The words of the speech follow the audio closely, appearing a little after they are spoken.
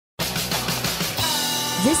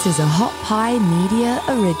This is a Hot Pie Media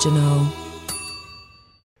original.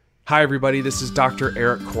 Hi everybody, this is Dr.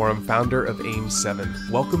 Eric Quorum, founder of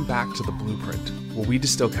AIM7. Welcome back to The Blueprint, where we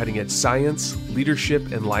distill cutting-edge science,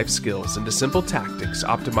 leadership, and life skills into simple tactics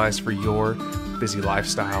optimized for your busy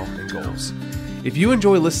lifestyle and goals. If you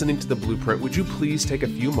enjoy listening to The Blueprint, would you please take a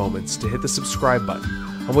few moments to hit the subscribe button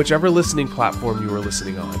on whichever listening platform you are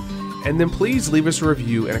listening on, and then please leave us a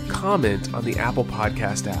review and a comment on the Apple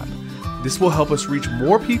Podcast app. This will help us reach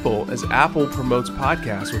more people as Apple promotes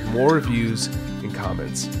podcasts with more reviews and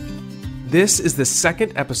comments. This is the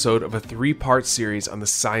second episode of a three-part series on the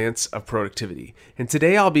science of productivity, and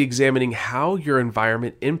today I'll be examining how your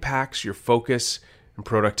environment impacts your focus and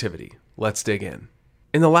productivity. Let's dig in.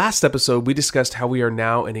 In the last episode, we discussed how we are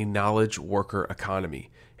now in a knowledge worker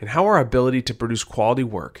economy, and how our ability to produce quality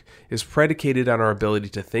work is predicated on our ability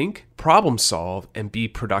to think, problem solve, and be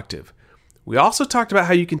productive. We also talked about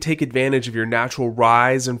how you can take advantage of your natural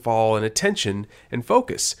rise and fall in attention and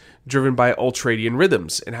focus, driven by ultradian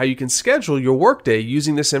rhythms, and how you can schedule your workday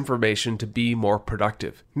using this information to be more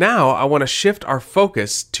productive. Now, I want to shift our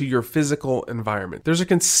focus to your physical environment. There's a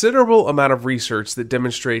considerable amount of research that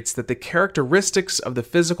demonstrates that the characteristics of the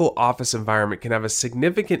physical office environment can have a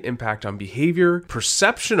significant impact on behavior,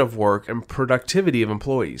 perception of work, and productivity of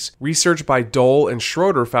employees. Research by Dole and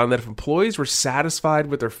Schroeder found that if employees were satisfied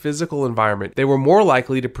with their physical environment, they were more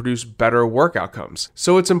likely to produce better work outcomes.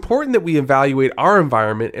 So it's important that we evaluate our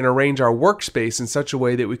environment and arrange our workspace in such a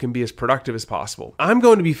way that we can be as productive as possible. I'm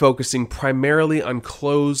going to be focusing primarily on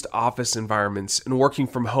closed office environments and working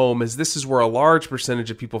from home, as this is where a large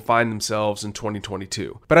percentage of people find themselves in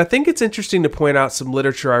 2022. But I think it's interesting to point out some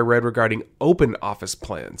literature I read regarding open office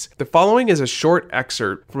plans. The following is a short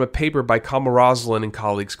excerpt from a paper by Kamal-Roslin and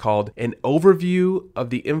colleagues called An Overview of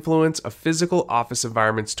the Influence of Physical Office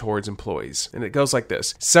Environments Towards Employees. And it goes like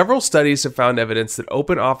this. Several studies have found evidence that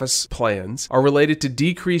open office plans are related to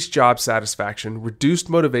decreased job satisfaction, reduced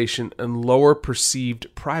motivation, and lower perceived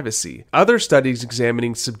privacy. Other studies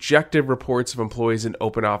examining subjective reports of employees in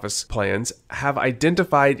open office plans have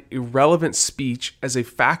identified irrelevant speech as a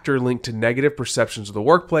factor linked to negative perceptions of the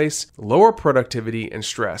workplace, lower productivity, and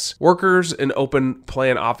stress. Workers in open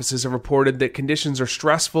plan offices have reported that conditions are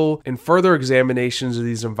stressful, and further examinations of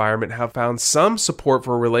these environments have found some support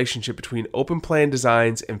for a relationship between open plan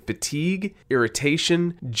designs and fatigue,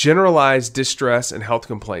 irritation, generalized distress, and health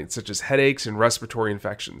complaints such as headaches and respiratory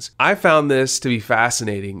infections. I found this to be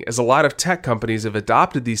fascinating, as a lot of tech companies have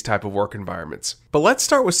adopted these type of work environments. But let's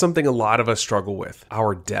start with something a lot of us struggle with,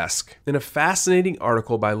 our desk. In a fascinating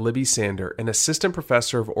article by Libby Sander, an assistant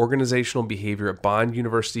professor of organizational behavior at Bond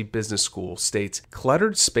University Business School, states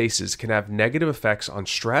cluttered spaces can have negative effects on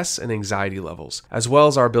stress and anxiety levels, as well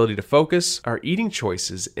as our ability to focus, our eating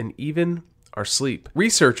choices, and even our sleep.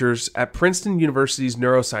 Researchers at Princeton University's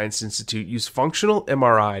Neuroscience Institute use functional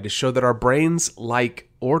MRI to show that our brains like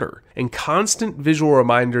order, and constant visual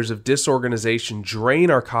reminders of disorganization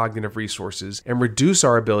drain our cognitive resources and reduce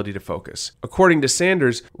our ability to focus. According to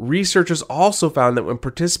Sanders, researchers also found that when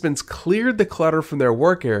participants cleared the clutter from their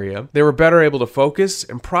work area, they were better able to focus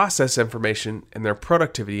and process information, and their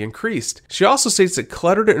productivity increased. She also states that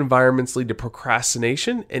cluttered environments lead to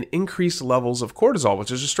procrastination and increased levels of cortisol,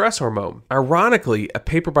 which is a stress hormone. Ironically, a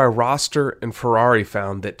paper by Roster and Ferrari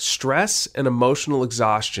found that stress and emotional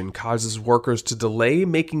exhaustion causes workers to delay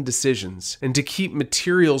making decisions and to keep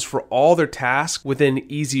materials for all their tasks within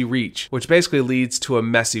easy reach, which basically leads to a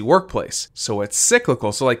messy workplace. So it's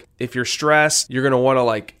cyclical. So if you're stressed, you're going to want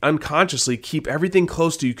to unconsciously keep everything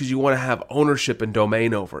close to you because you want to have ownership and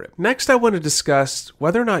domain over it. Next, I want to discuss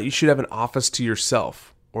whether or not you should have an office to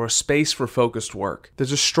yourself or a space for focused work.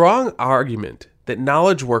 There's a strong argument that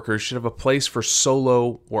knowledge workers should have a place for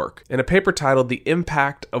solo work. In a paper titled The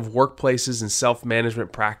Impact of Workplaces and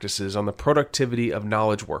Self-Management Practices on the Productivity of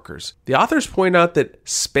Knowledge Workers, the authors point out that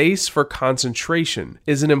space for concentration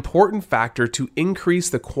is an important factor to increase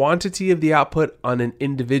the quantity of the output on an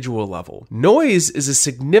individual level. Noise is a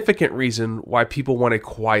significant reason why people want a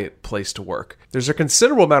quiet place to work. There's a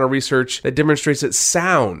considerable amount of research that demonstrates that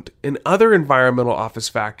sound and other environmental office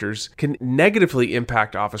factors can negatively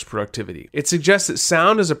impact office productivity. It suggests that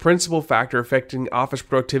sound is a principal factor affecting office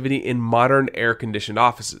productivity in modern air-conditioned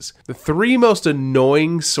offices. The three most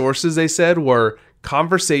annoying sources, they said, were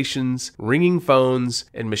conversations, ringing phones,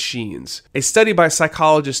 and machines. A study by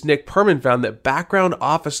psychologist Nick Perman found that background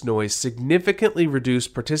office noise significantly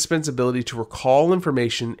reduced participants' ability to recall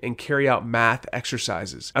information and carry out math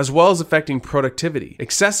exercises, as well as affecting productivity.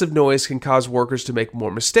 Excessive noise can cause workers to make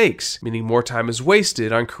more mistakes, meaning more time is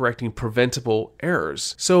wasted on correcting preventable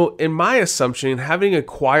errors. So, in my assumption, having a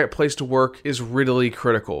quiet place to work is really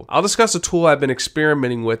critical. I'll discuss a tool I've been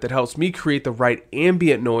experimenting with that helps me create the right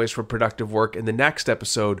ambient noise for productive work in the next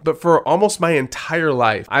episode, but for almost my entire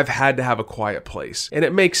life, I've had to have a quiet place. And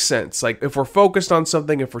it makes sense. Like, if we're focused on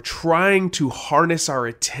something, if we're trying to harness our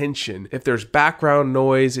attention, if there's background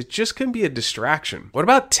noise, it just can be a distraction. What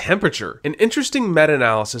about temperature? An interesting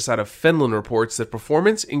meta-analysis out of Finland reports that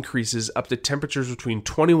performance increases up to temperatures between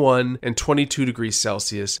 21 and 22 degrees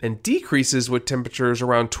Celsius and decreases with temperatures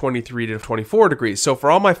around 23 to 24 degrees. So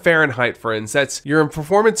for all my Fahrenheit friends, that's your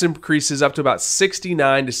performance increases up to about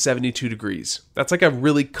 69 to 72 degrees. That's like a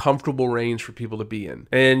really comfortable range for people to be in.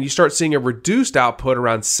 And you start seeing a reduced output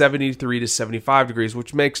around 73 to 75 degrees,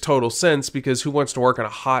 which makes total sense because who wants to work in a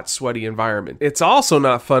hot, sweaty environment? It's also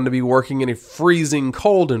not fun to be working in a freezing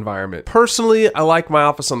cold environment. Personally, I like my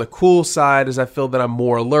office on the cool side as I feel that I'm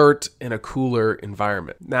more alert in a cooler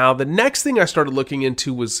environment. Now, the next thing I started looking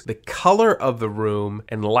into was the color of the room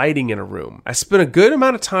and lighting in a room. I spent a good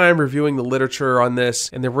amount of time reviewing the literature on this,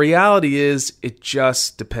 and the reality is it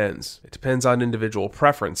just depends. It depends on individual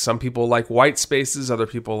preference. Some people like white spaces, other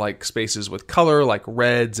people like spaces with color like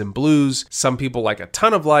reds and blues. Some people like a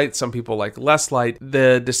ton of light, some people like less light.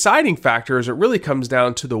 The deciding factor is it really comes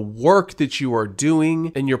down to the work that you are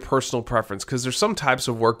doing and your personal preference, because there's some types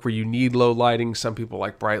of work where you need low lighting, some people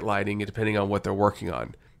like bright lighting, depending on what they're working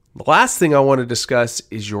on. The last thing I want to discuss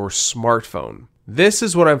is your smartphone. This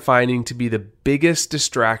is what I'm finding to be the biggest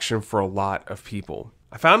distraction for a lot of people.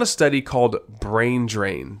 I found a study called Brain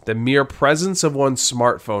Drain. The mere presence of one's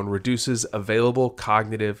smartphone reduces available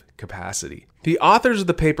cognitive capacity. The authors of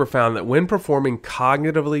the paper found that when performing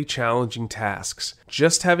cognitively challenging tasks,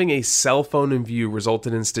 just having a cell phone in view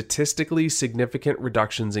resulted in statistically significant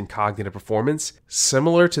reductions in cognitive performance,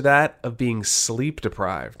 similar to that of being sleep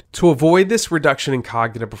deprived. To avoid this reduction in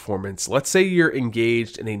cognitive performance, let's say you're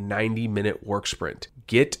engaged in a 90-minute work sprint.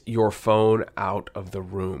 Get your phone out of the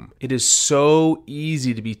room. It is so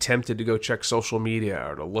easy to be tempted to go check social media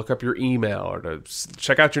or to look up your email or to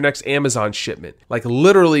check out your next Amazon shipment. Like,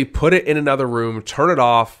 literally put it in another room, turn it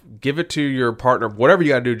off, give it to your partner, whatever you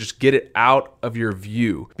got to do, just get it out of your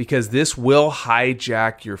view, because this will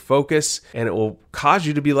hijack your focus and it will cause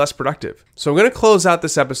you to be less productive. So I'm going to close out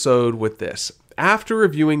this episode with this. After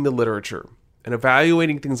reviewing the literature and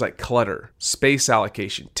evaluating things like clutter, space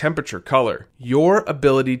allocation, temperature, color, your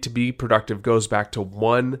ability to be productive goes back to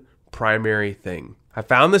one primary thing. I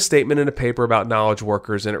found this statement in a paper about knowledge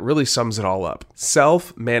workers, and it really sums it all up.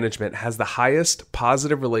 Self-management has the highest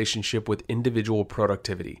positive relationship with individual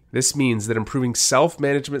productivity. This means that improving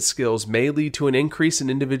self-management skills may lead to an increase in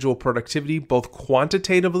individual productivity both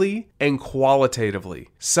quantitatively and qualitatively.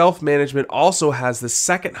 Self-management also has the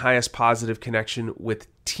second highest positive connection with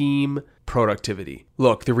team productivity.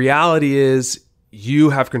 Look, the reality is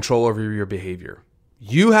you have control over your behavior.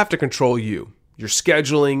 You have to control you. Your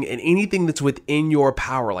scheduling, and anything that's within your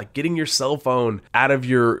power, like getting your cell phone out of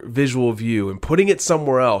your visual view and putting it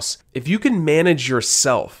somewhere else. If you can manage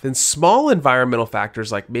yourself, then small environmental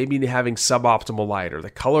factors like maybe having suboptimal light or the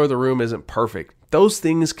color of the room isn't perfect, those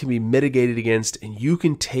things can be mitigated against, and you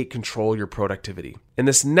can take control of your productivity. In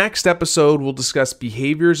this next episode, we'll discuss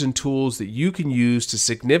behaviors and tools that you can use to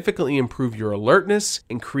significantly improve your alertness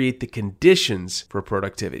and create the conditions for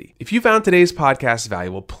productivity. If you found today's podcast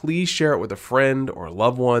valuable, please share it with a friend or a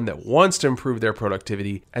loved one that wants to improve their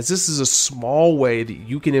productivity, as this is a small way that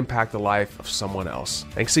you can impact the life of someone else.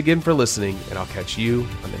 Thanks again for listening, and I'll catch you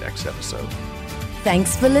on the next episode.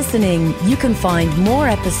 Thanks for listening. You can find more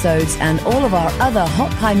episodes and all of our other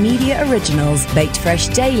Hot Pie Media originals baked fresh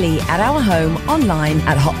daily at our home online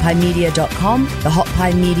at hotpiemedia.com, the Hot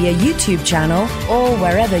Pie Media YouTube channel, or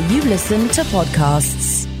wherever you listen to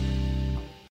podcasts.